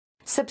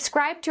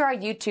Subscribe to our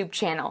YouTube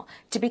channel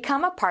to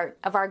become a part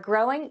of our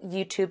growing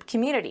YouTube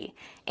community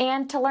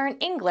and to learn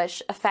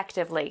English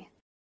effectively.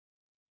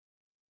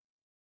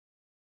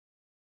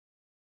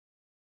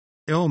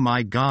 Oh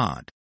my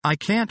God! I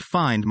can't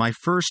find my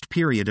first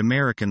period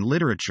American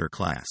literature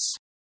class.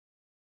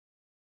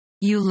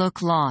 You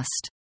look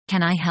lost.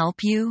 Can I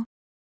help you?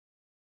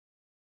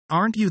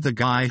 Aren't you the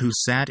guy who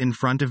sat in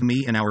front of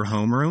me in our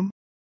homeroom?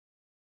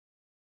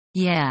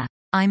 Yeah,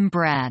 I'm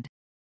Brad.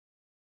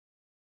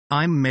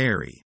 I'm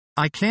Mary.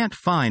 I can't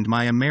find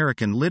my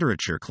American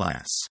literature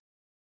class.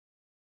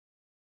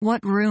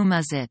 What room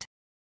is it?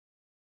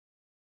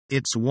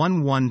 It's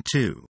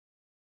 112.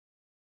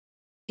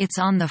 It's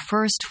on the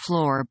first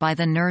floor by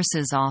the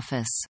nurse's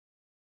office.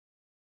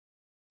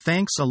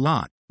 Thanks a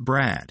lot,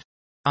 Brad.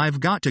 I've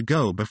got to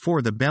go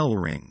before the bell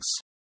rings.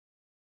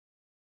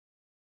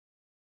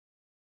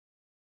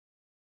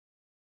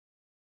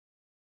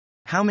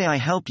 How may I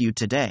help you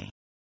today?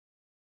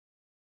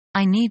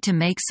 I need to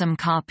make some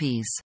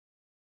copies.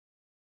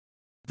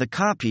 The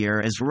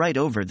copier is right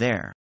over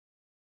there.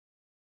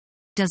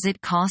 Does it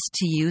cost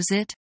to use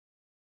it?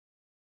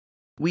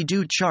 We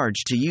do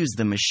charge to use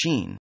the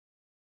machine.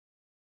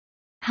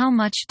 How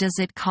much does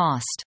it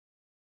cost?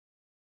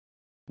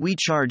 We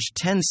charge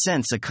 10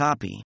 cents a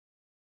copy.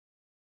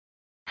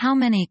 How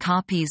many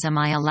copies am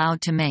I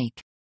allowed to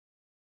make?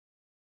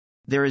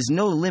 There is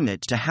no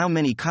limit to how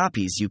many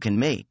copies you can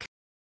make.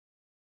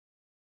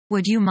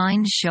 Would you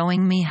mind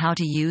showing me how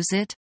to use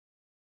it?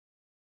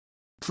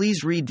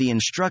 Please read the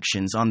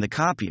instructions on the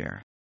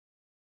copier.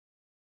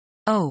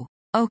 Oh,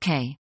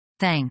 okay.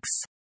 Thanks.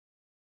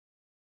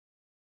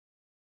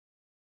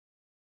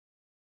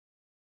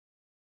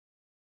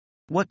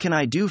 What can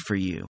I do for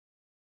you?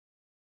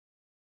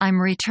 I'm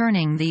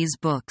returning these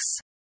books.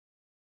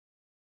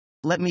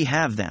 Let me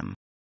have them.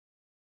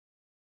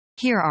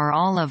 Here are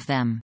all of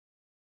them.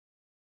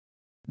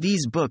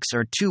 These books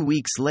are 2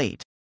 weeks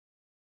late.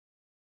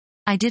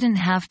 I didn't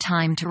have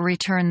time to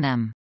return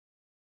them.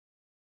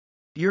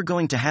 You're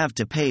going to have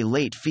to pay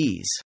late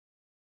fees.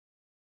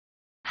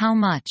 How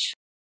much?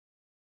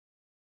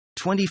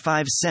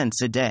 25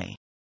 cents a day.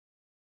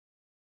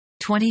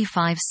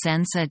 25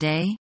 cents a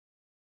day?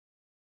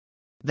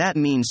 That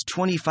means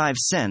 25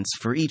 cents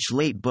for each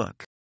late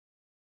book.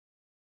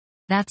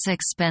 That's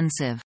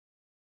expensive.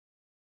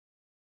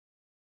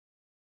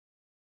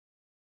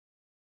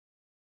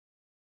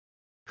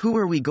 Who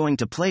are we going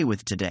to play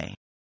with today?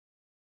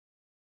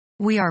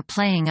 We are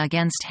playing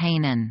against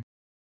Hainan.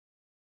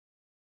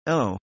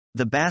 Oh,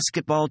 the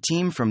basketball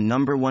team from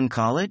number 1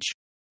 college?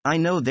 I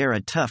know they're a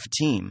tough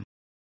team.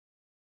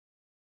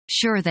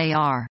 Sure they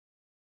are.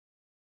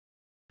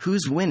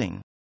 Who's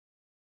winning?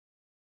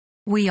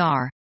 We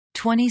are.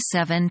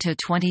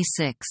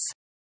 27-26.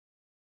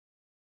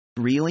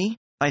 Really?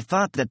 I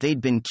thought that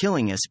they'd been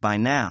killing us by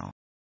now.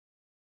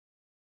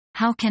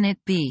 How can it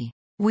be?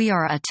 We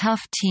are a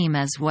tough team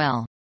as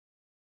well.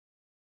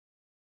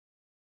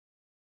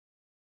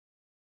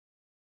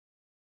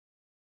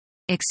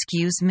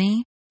 Excuse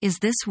me? Is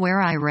this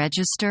where I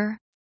register?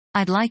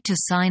 I'd like to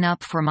sign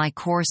up for my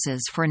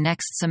courses for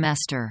next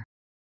semester.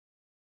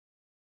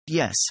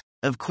 Yes,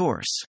 of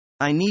course.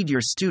 I need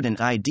your student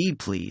ID,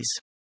 please.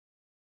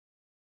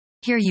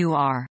 Here you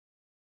are.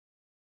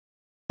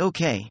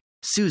 Okay,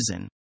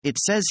 Susan. It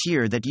says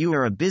here that you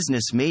are a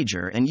business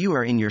major and you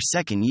are in your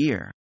 2nd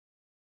year.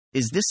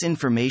 Is this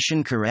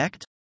information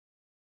correct?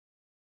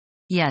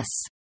 Yes.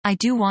 I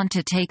do want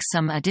to take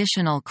some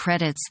additional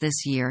credits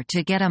this year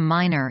to get a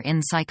minor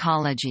in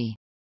psychology.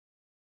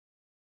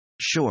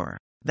 Sure.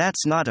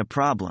 That's not a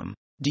problem.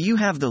 Do you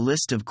have the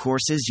list of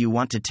courses you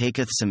want to take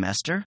this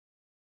semester?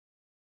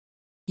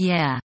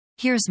 Yeah.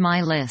 Here's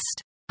my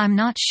list. I'm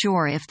not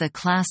sure if the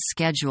class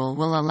schedule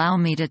will allow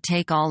me to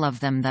take all of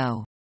them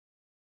though.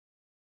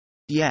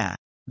 Yeah.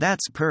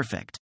 That's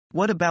perfect.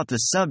 What about the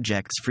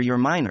subjects for your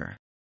minor?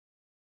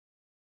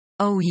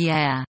 Oh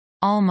yeah.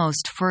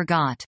 Almost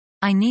forgot.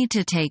 I need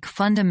to take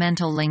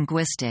fundamental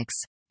linguistics,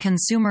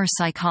 consumer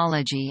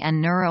psychology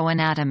and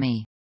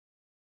neuroanatomy.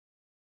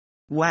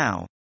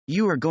 Wow.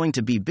 You are going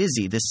to be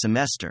busy this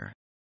semester.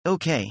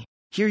 Okay,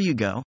 here you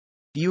go.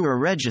 You are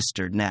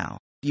registered now.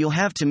 You'll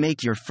have to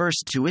make your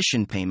first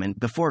tuition payment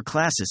before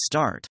classes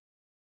start.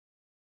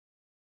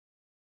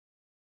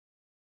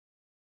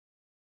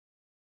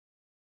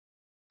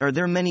 Are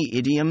there many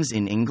idioms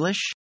in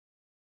English?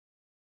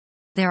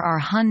 There are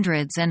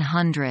hundreds and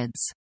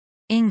hundreds.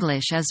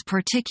 English is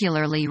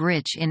particularly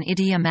rich in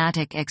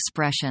idiomatic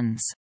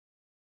expressions.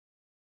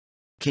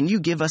 Can you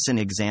give us an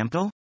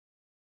example?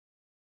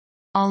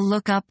 I'll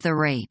look up the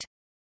rate.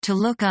 To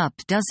look up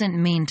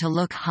doesn't mean to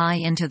look high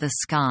into the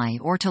sky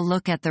or to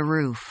look at the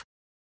roof.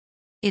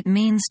 It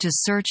means to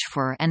search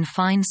for and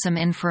find some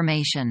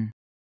information.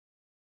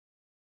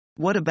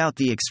 What about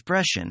the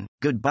expression,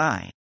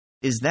 goodbye?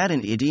 Is that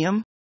an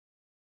idiom?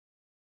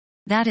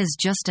 That is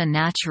just a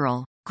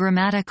natural,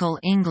 grammatical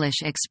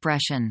English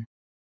expression.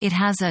 It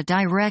has a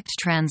direct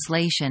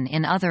translation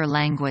in other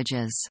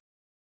languages.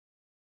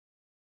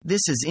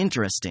 This is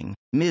interesting,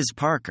 Ms.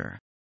 Parker.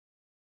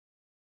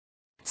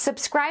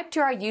 Subscribe to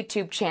our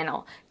YouTube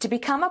channel to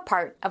become a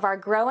part of our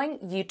growing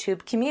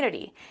YouTube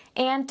community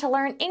and to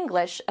learn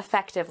English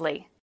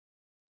effectively.